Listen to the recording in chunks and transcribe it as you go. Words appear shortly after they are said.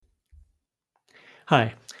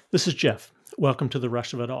Hi, this is Jeff. Welcome to the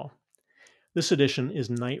Rush of It All. This edition is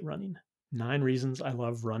Night Running 9 Reasons I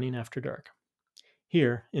Love Running After Dark.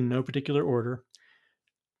 Here, in no particular order,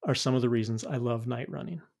 are some of the reasons I love night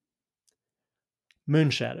running. Moon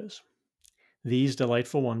shadows. These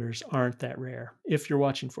delightful wonders aren't that rare if you're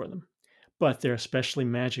watching for them, but they're especially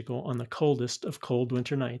magical on the coldest of cold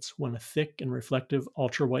winter nights when a thick and reflective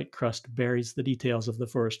ultra-white crust buries the details of the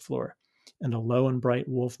forest floor, and a low and bright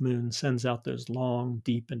wolf moon sends out those long,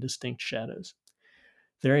 deep, and distinct shadows.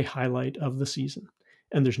 They're a highlight of the season,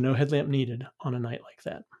 and there's no headlamp needed on a night like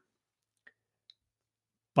that.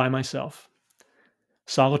 By myself.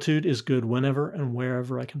 Solitude is good whenever and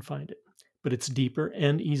wherever I can find it, but it's deeper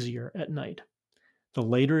and easier at night. The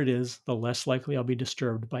later it is, the less likely I'll be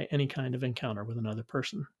disturbed by any kind of encounter with another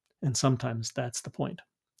person, and sometimes that's the point.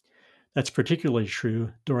 That's particularly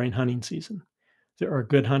true during hunting season. There are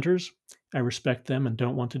good hunters, I respect them and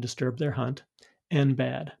don't want to disturb their hunt, and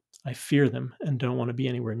bad, I fear them and don't want to be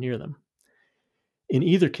anywhere near them. In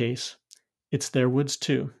either case, it's their woods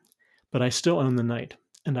too, but I still own the night,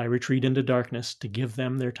 and I retreat into darkness to give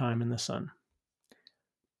them their time in the sun.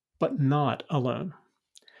 But not alone.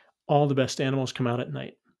 All the best animals come out at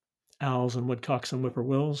night: owls and woodcocks and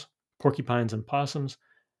whippoorwills, porcupines and possums,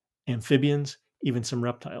 amphibians, even some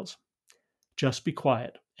reptiles. Just be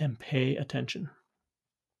quiet and pay attention.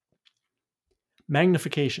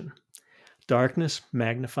 Magnification. Darkness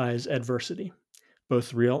magnifies adversity,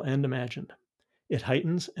 both real and imagined. It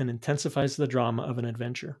heightens and intensifies the drama of an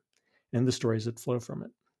adventure and the stories that flow from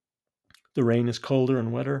it. The rain is colder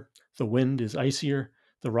and wetter, the wind is icier,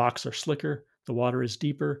 the rocks are slicker, the water is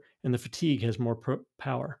deeper, and the fatigue has more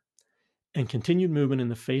power. And continued movement in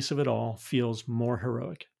the face of it all feels more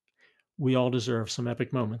heroic. We all deserve some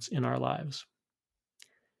epic moments in our lives.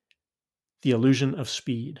 The illusion of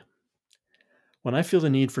speed. When I feel the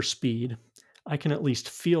need for speed, I can at least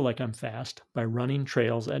feel like I'm fast by running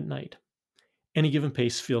trails at night. Any given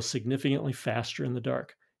pace feels significantly faster in the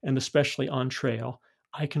dark, and especially on trail,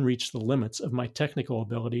 I can reach the limits of my technical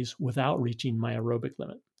abilities without reaching my aerobic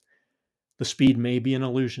limit. The speed may be an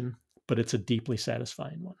illusion, but it's a deeply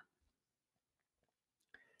satisfying one.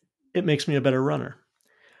 It makes me a better runner.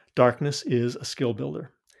 Darkness is a skill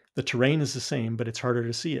builder. The terrain is the same, but it's harder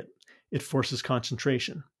to see it. It forces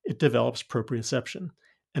concentration. It develops proprioception.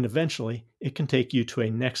 And eventually, it can take you to a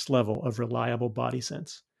next level of reliable body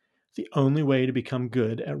sense. The only way to become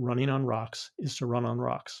good at running on rocks is to run on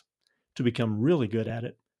rocks. To become really good at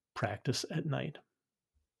it, practice at night.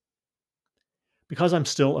 Because I'm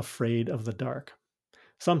still afraid of the dark.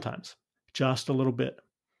 Sometimes, just a little bit,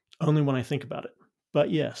 only when I think about it. But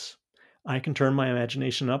yes, I can turn my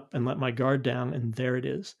imagination up and let my guard down, and there it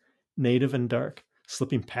is, native and dark,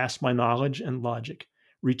 slipping past my knowledge and logic,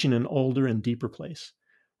 reaching an older and deeper place,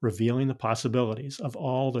 revealing the possibilities of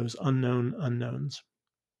all those unknown unknowns.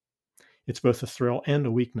 It's both a thrill and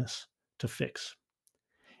a weakness to fix.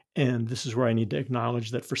 And this is where I need to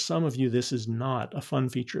acknowledge that for some of you, this is not a fun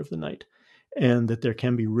feature of the night, and that there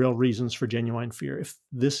can be real reasons for genuine fear. If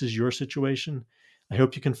this is your situation, I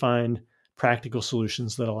hope you can find practical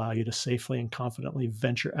solutions that allow you to safely and confidently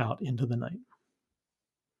venture out into the night.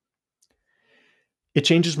 It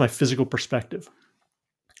changes my physical perspective.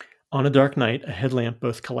 On a dark night, a headlamp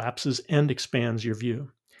both collapses and expands your view.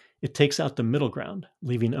 It takes out the middle ground,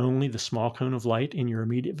 leaving only the small cone of light in your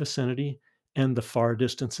immediate vicinity and the far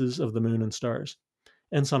distances of the moon and stars,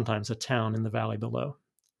 and sometimes a town in the valley below.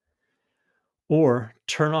 Or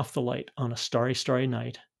turn off the light on a starry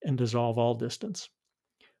night and dissolve all distance.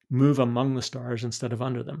 Move among the stars instead of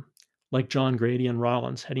under them, like John Grady and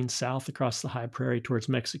Rawlins heading south across the high prairie towards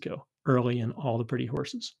Mexico, early in All the Pretty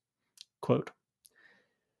Horses. Quote,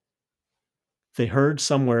 "They heard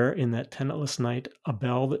somewhere in that tenantless night a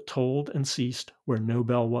bell that tolled and ceased where no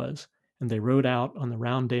bell was, and they rode out on the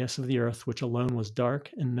round dais of the earth, which alone was dark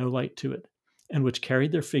and no light to it, and which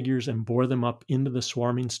carried their figures and bore them up into the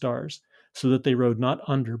swarming stars, so that they rode not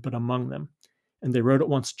under but among them, and they rode at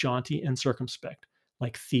once jaunty and circumspect,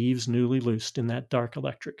 like thieves newly loosed in that dark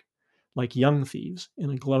electric, like young thieves in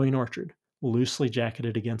a glowing orchard, loosely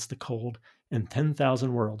jacketed against the cold, and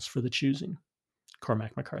 10,000 worlds for the choosing."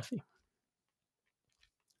 Cormac McCarthy.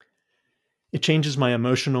 It changes my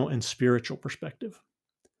emotional and spiritual perspective.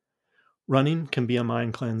 Running can be a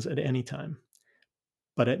mind cleanse at any time,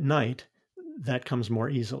 but at night, that comes more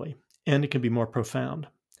easily, and it can be more profound.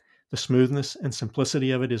 The smoothness and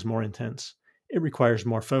simplicity of it is more intense. It requires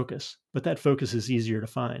more focus, but that focus is easier to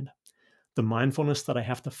find. The mindfulness that I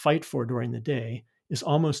have to fight for during the day is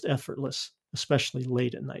almost effortless, especially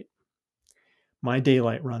late at night. My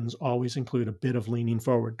daylight runs always include a bit of leaning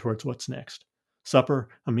forward towards what's next. Supper,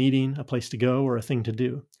 a meeting, a place to go, or a thing to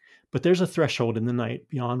do. But there's a threshold in the night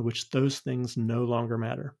beyond which those things no longer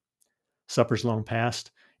matter. Supper's long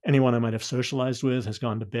past. Anyone I might have socialized with has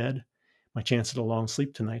gone to bed. My chance at a long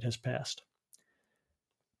sleep tonight has passed.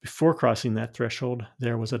 Before crossing that threshold,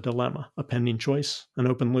 there was a dilemma, a pending choice, an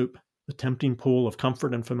open loop, the tempting pool of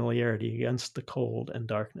comfort and familiarity against the cold and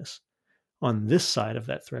darkness. On this side of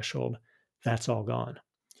that threshold, that's all gone.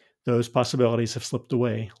 Those possibilities have slipped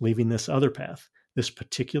away, leaving this other path, this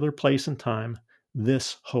particular place and time,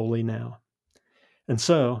 this holy now. And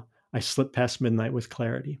so I slip past midnight with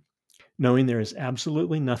clarity, knowing there is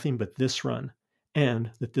absolutely nothing but this run,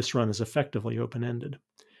 and that this run is effectively open-ended.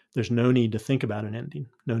 There's no need to think about an ending,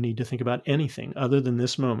 no need to think about anything other than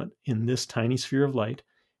this moment in this tiny sphere of light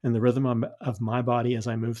and the rhythm of my body as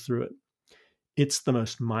I move through it. It's the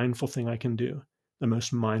most mindful thing I can do, the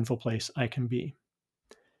most mindful place I can be.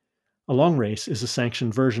 A long race is a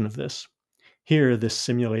sanctioned version of this. Here, this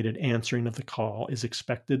simulated answering of the call is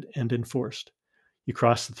expected and enforced. You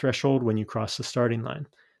cross the threshold when you cross the starting line.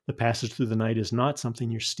 The passage through the night is not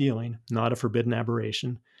something you're stealing, not a forbidden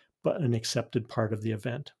aberration, but an accepted part of the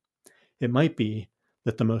event. It might be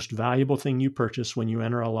that the most valuable thing you purchase when you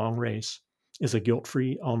enter a long race is a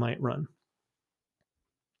guilt-free all-night run.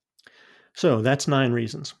 So that's 9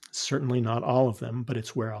 reasons. Certainly not all of them, but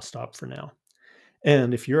it's where I'll stop for now.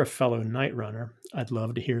 And if you're a fellow night runner, I'd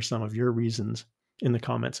love to hear some of your reasons in the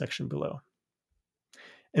comment section below.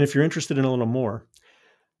 And if you're interested in a little more,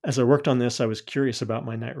 as I worked on this, I was curious about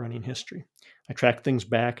my night running history. I tracked things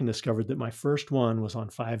back and discovered that my first one was on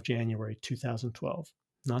 5 January 2012,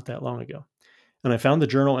 not that long ago. And I found the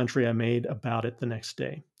journal entry I made about it the next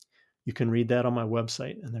day. You can read that on my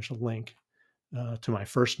website, and there's a link to my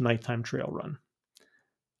first nighttime trail run,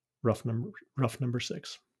 rough number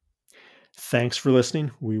 6. Thanks for listening.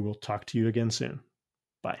 We will talk to you again soon.